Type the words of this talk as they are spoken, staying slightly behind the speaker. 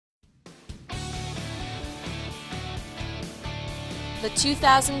the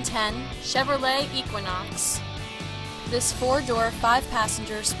 2010 Chevrolet Equinox. This 4-door,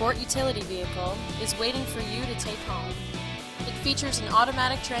 5-passenger sport utility vehicle is waiting for you to take home. It features an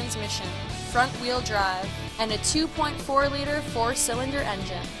automatic transmission, front-wheel drive, and a 2.4-liter 4-cylinder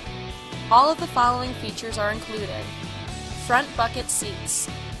engine. All of the following features are included: front bucket seats,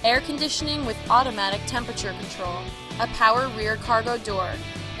 air conditioning with automatic temperature control, a power rear cargo door,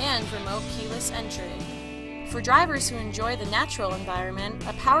 and remote keyless entry. For drivers who enjoy the natural environment,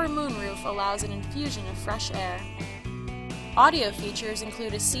 a power moonroof allows an infusion of fresh air. Audio features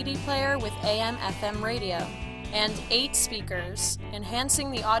include a CD player with AM/FM radio and 8 speakers,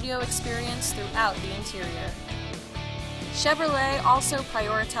 enhancing the audio experience throughout the interior. Chevrolet also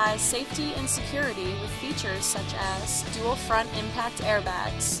prioritized safety and security with features such as dual front impact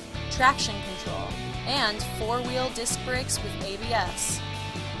airbags, traction control, and 4-wheel disc brakes with ABS.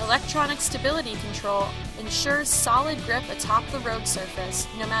 Electronic stability control ensures solid grip atop the road surface,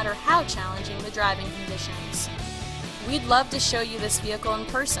 no matter how challenging the driving conditions. We'd love to show you this vehicle in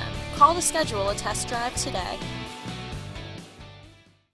person. Call to schedule a test drive today.